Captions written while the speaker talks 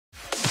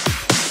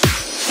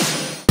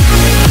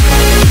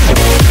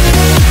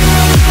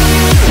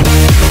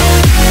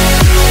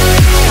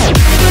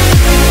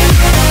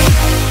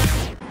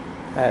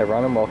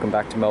everyone, welcome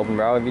back to Melbourne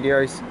Railway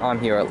videos. I'm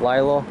here at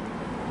Lalor,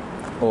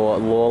 or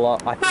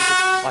Lalor,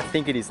 I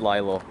think it is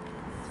Lalor.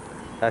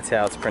 That's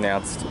how it's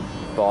pronounced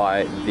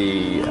by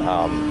the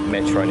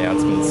Metro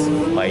announcements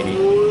lady.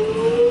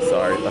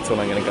 So that's what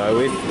I'm going to go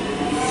with.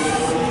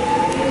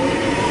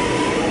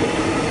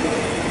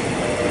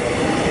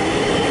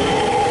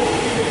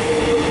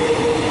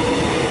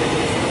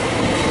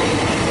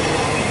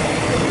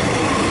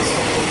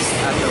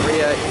 At the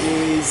rear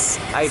is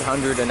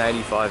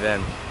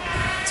 885M.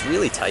 It's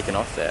really taken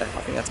off there.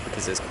 I think that's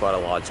because there's quite a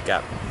large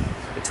gap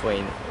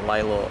between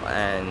Lalor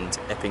and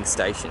Epping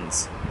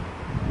stations.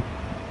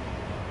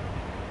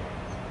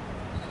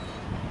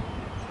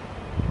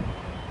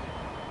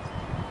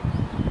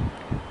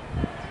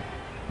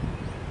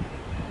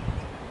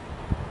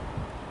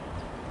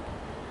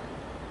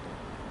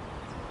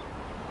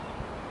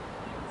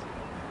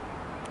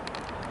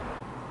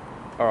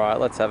 Alright,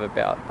 let's have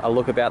a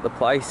look about the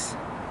place.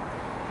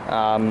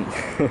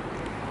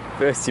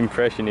 First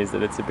impression is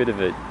that it's a bit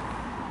of a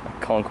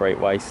concrete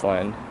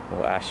wasteland,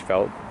 or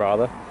asphalt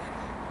rather.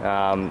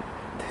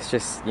 There's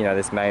just,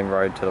 this main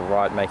road to the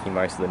right making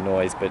most of the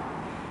noise, but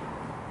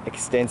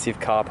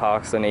extensive car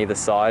parks on either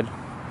side,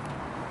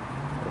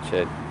 which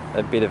are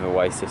a bit of a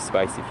waste of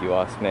space if you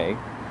ask me.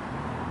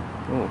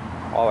 Ooh,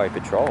 highway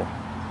patrol.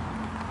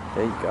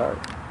 There you go.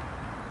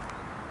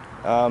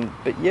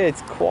 But yeah,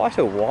 it's quite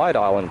a wide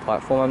island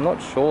platform. I'm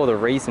not sure the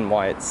reason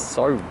why it's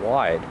so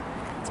wide.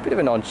 It's a bit of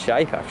an odd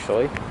shape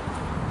actually,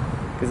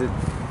 because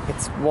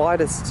it's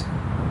widest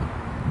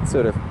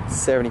sort of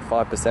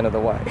 75% of the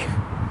way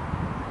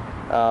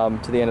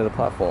to the end of the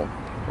platform,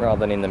 rather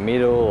than in the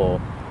middle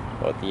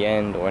or at the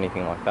end or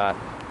anything like that.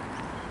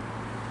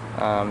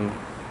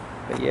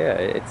 But yeah,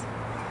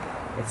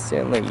 it's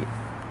certainly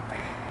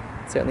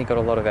got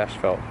a lot of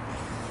asphalt.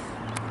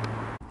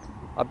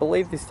 I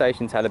believe this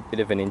station's had a bit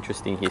of an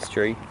interesting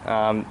history.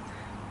 I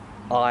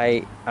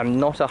am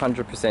not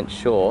 100%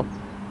 sure,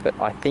 but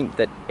I think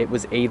that it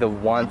was either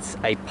once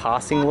a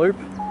passing loop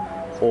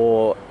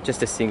or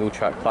just a single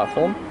track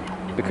platform,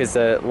 because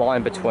the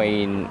line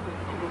between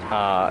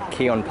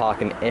Keon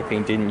Park and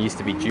Epping didn't used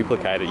to be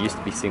duplicated, it used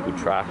to be single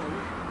track.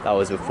 That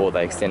was before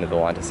they extended the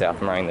line to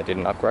South Marine. They did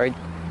an upgrade.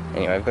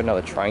 Anyway, we've got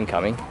another train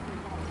coming.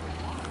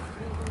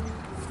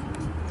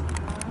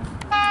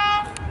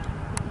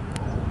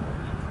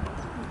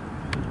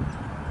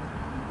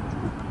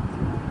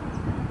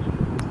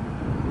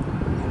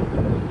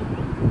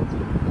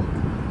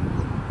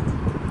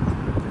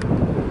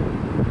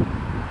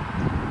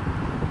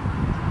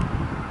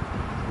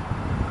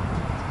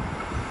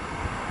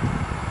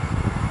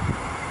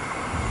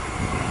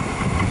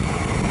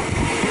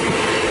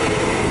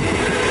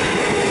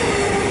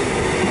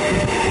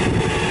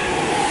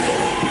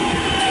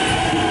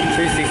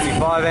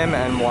 M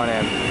and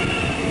 1M.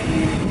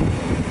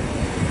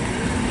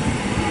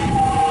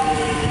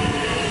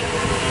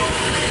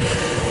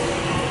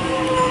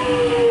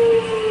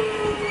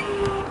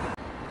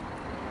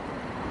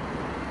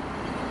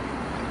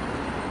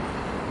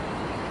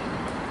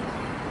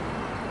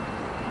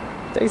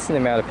 Decent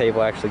amount of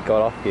people actually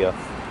got off here.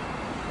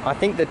 I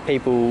think that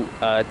people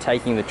are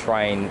taking the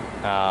train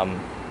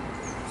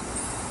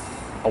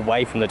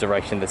away from the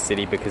direction of the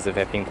city because of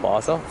Epping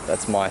Plaza.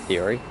 That's my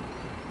theory.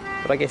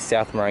 But I guess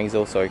South Marine's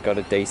also got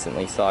a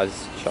decently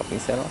sized shopping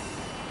centre.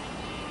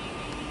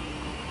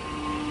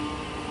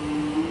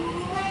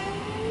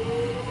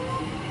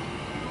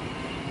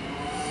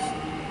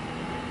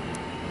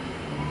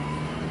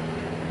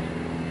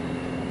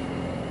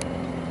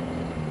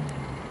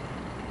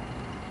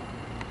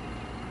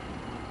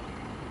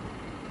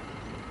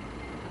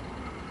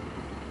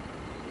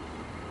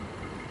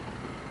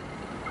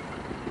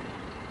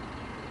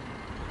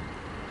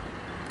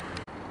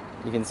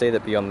 You can see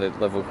that beyond the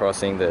level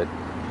crossing the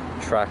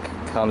track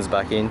comes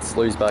back in,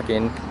 slews back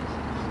in,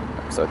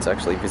 so it's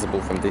actually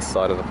visible from this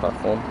side of the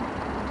platform.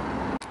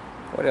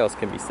 What else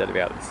can be said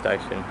about the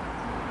station?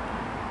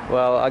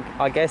 Well,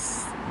 I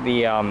guess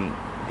the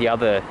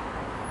other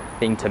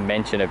thing to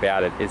mention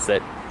about it is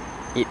that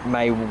it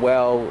may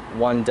well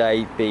one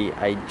day be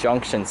a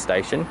junction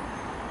station,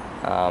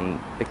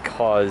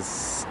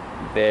 because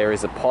there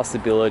is a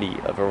possibility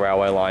of a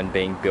railway line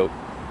being built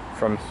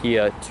from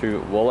here to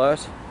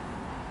Wollert,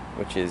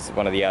 which is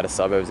one of the outer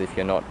suburbs if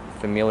you're not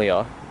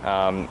familiar.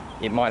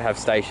 It might have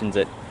stations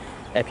at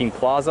Epping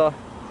Plaza,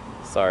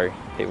 so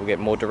people get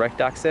more direct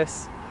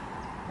access.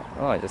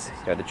 Oh, I just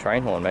heard a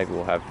train horn, maybe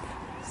we'll have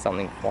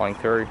something flying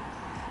through.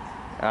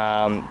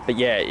 But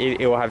yeah,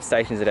 it will have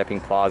stations at Epping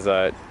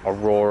Plaza,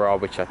 Aurora,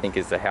 which I think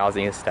is the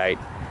housing estate,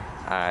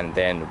 and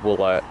then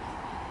Wollert.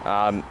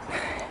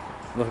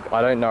 Look,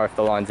 I don't know if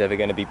the line's ever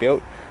going to be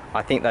built.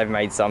 I think they've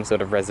made some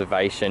sort of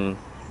reservation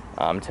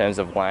in terms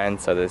of land,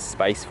 so there's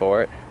space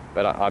for it.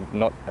 But I'm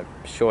not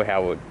sure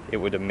how it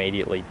would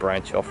immediately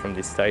branch off from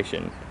this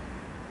station.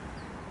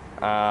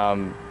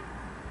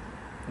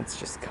 It's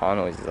just car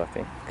noises, I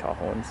think, car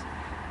horns.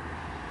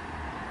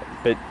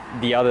 But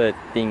the other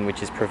thing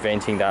which is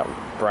preventing that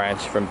branch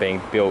from being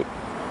built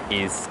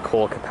is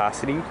core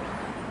capacity.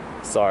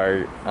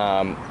 So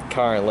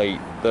currently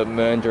the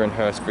Mernda and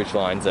Hurstbridge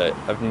lines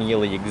have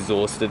nearly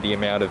exhausted the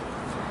amount of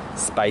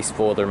space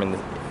for them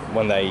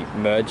when they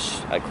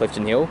merge at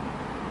Clifton Hill.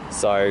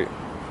 So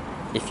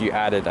if you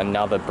added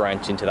another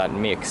branch into that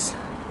mix,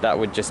 that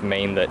would just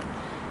mean that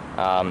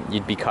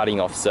you'd be cutting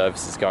off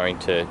services going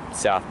to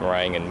South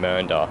Morang and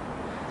Mernda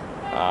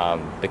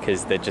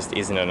because there just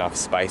isn't enough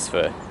space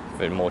for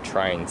more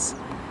trains.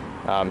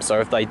 So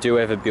if they do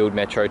ever build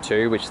Metro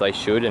 2, which they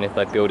should, and if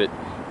they build it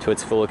to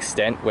its full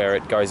extent where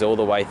it goes all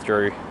the way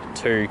through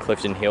to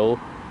Clifton Hill,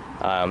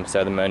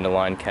 so the Mernda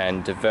line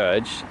can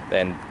diverge,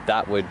 then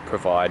that would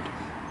provide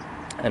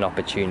an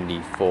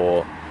opportunity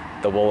for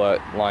the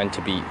Wollert line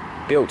to be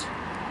built.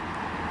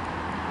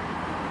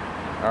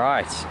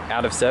 Alright,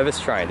 out of service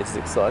train, this is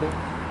exciting.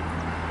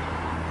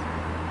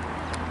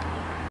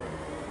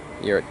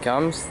 Here it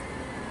comes,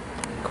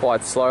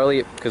 quite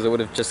slowly because it would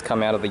have just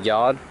come out of the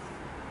yard.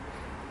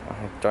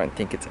 I don't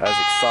think it's as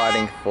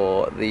exciting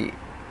for the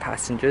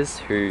passengers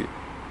who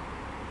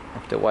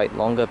have to wait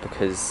longer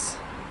because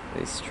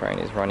this train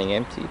is running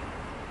empty.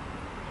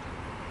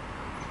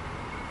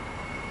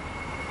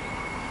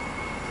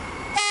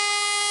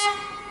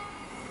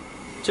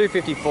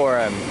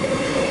 $2.54M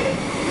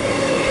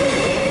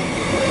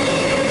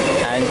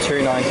and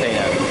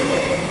 $2.19M.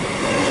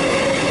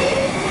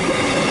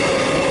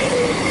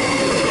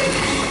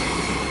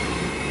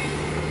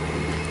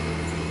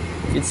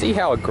 You can see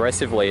how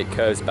aggressively it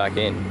curves back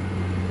in.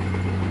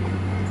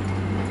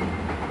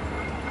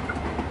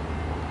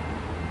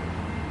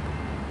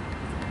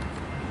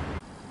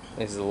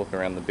 This is a look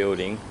around the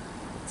building.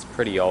 It's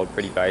pretty old,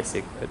 pretty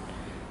basic, but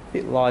a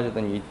bit larger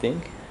than you'd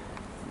think.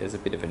 There's a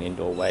bit of an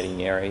indoor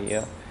waiting area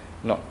here.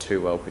 Not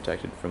too well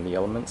protected from the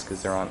elements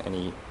because there aren't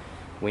any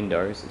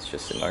windows, it's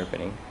just an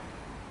opening.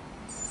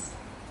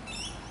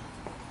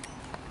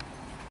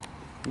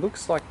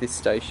 Looks like this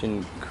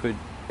station could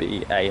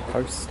be a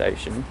host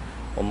station,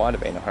 or might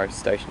have been a host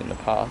station in the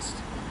past.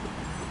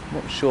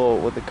 Not sure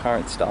what the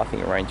current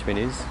staffing arrangement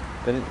is,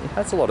 but it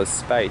has a lot of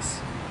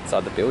space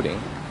inside the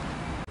building.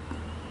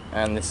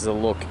 And this is a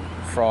look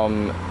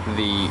from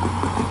the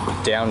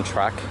down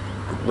track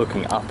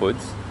looking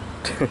upwards.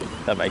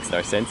 That makes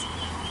no sense.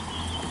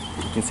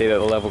 You can see that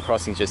the level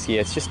crossing is just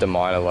here. It's just a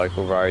minor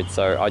local road,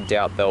 so I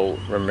doubt they'll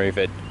remove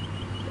it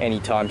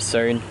anytime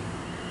soon.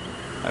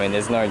 I mean,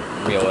 there's no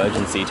real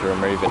urgency to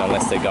remove it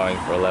unless they're going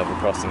for a level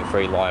crossing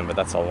free line, but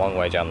that's a long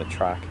way down the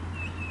track.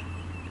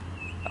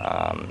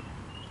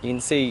 You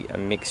can see a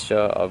mixture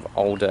of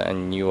older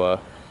and newer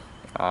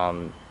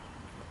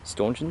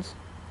stanchions.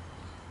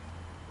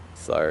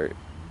 So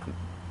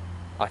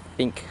I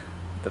think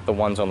that the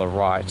ones on the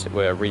right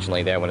were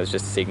originally there when it was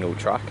just a signal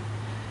truck,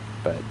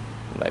 but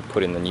they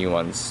put in the new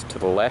ones to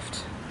the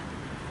left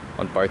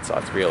on both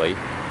sides really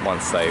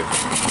once they've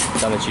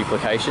done the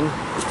duplication.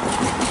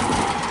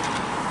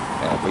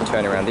 Now if we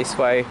turn around this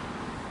way,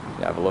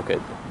 have a look at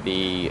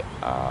the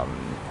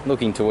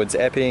looking towards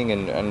Epping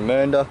and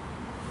Mernda.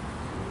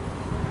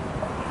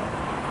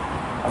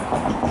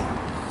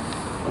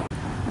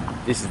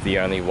 This is the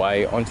only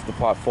way onto the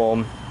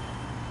platform.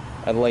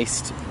 At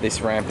least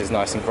this ramp is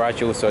nice and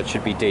gradual, so it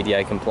should be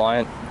DDA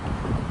compliant.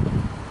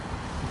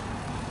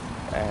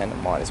 And I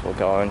might as well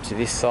go on to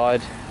this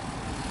side.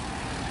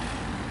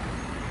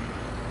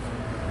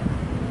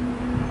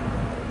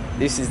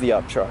 This is the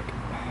up truck.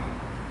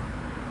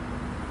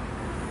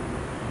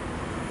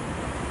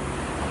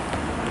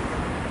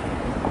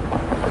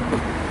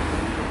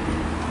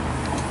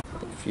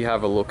 If you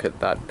have a look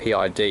at that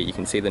PID, you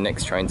can see the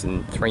next train's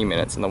in 3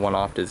 minutes and the one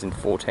after is in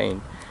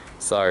 14.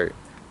 So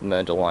the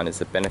Mernda line is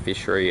the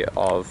beneficiary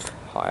of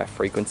higher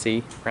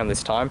frequency around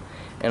this time,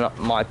 and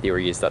my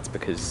theory is that's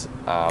because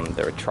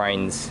there are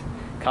trains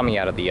coming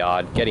out of the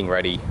yard getting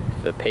ready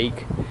for the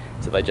peak,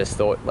 so they just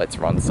thought let's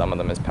run some of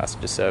them as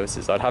passenger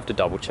services. I'd have to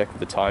double check with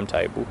the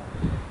timetable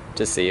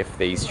to see if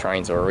these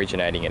trains are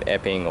originating at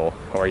Epping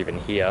or even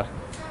here,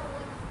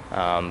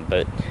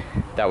 but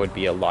that would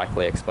be a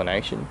likely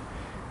explanation.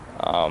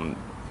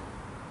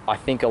 I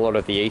think a lot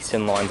of the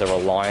eastern lines are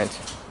reliant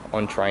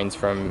on trains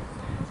from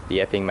the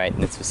Epping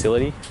maintenance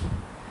facility.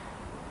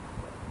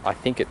 I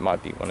think it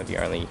might be one of the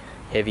only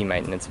heavy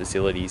maintenance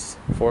facilities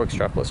for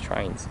extraplus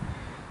trains.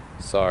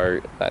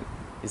 So that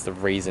is the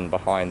reason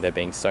behind there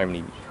being so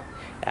many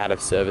out of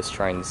service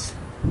trains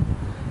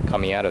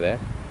coming out of there.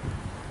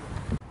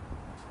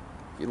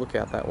 If you look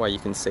out that way, you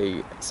can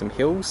see some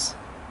hills.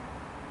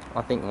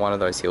 I think one of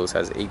those hills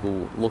has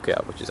Eagle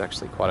Lookout, which is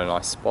actually quite a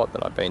nice spot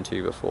that I've been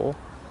to before.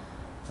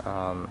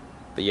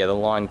 But yeah, the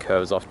line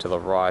curves off to the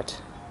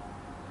right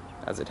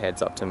as it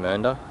heads up to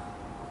Mernda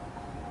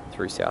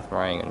through South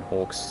Morang and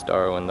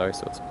Hawkstow and those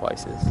sorts of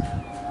places.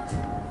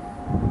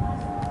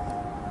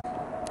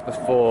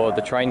 Before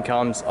the train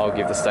comes, I'll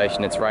give the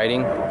station its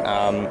rating.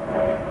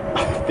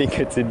 I think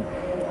it's in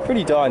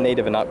pretty dire need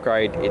of an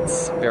upgrade.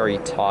 It's very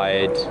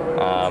tired.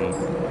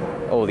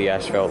 All the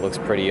asphalt looks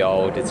pretty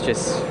old. It's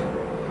just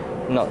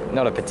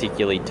not a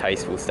particularly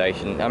tasteful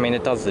station. I mean,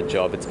 it does the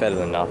job. It's better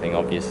than nothing,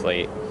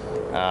 obviously.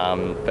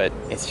 But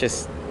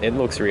it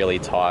looks really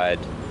tired.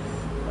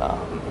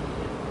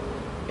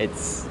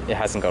 it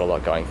hasn't got a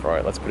lot going for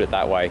it. Let's put it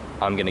that way.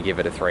 I'm going to give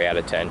it a 3 out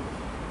of 10.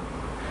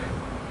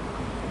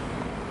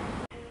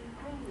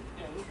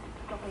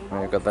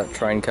 We've got that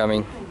train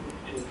coming.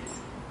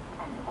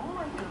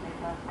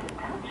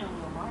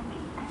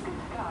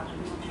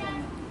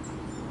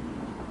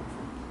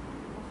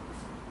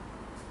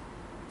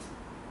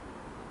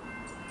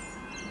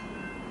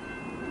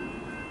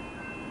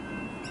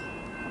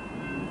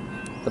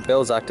 The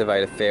bells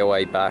activate a fair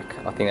way back.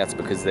 I think that's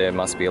because there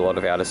must be a lot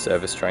of out of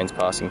service trains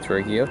passing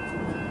through here.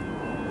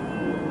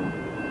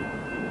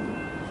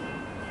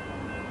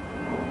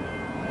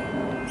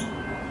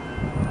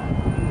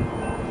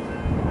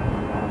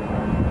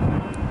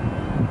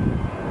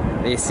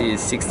 This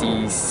is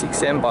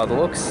 66M by the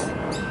looks.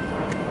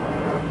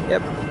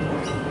 Yep.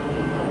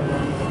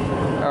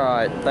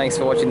 Alright, thanks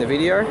for watching the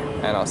video,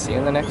 and I'll see you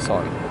in the next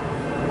one.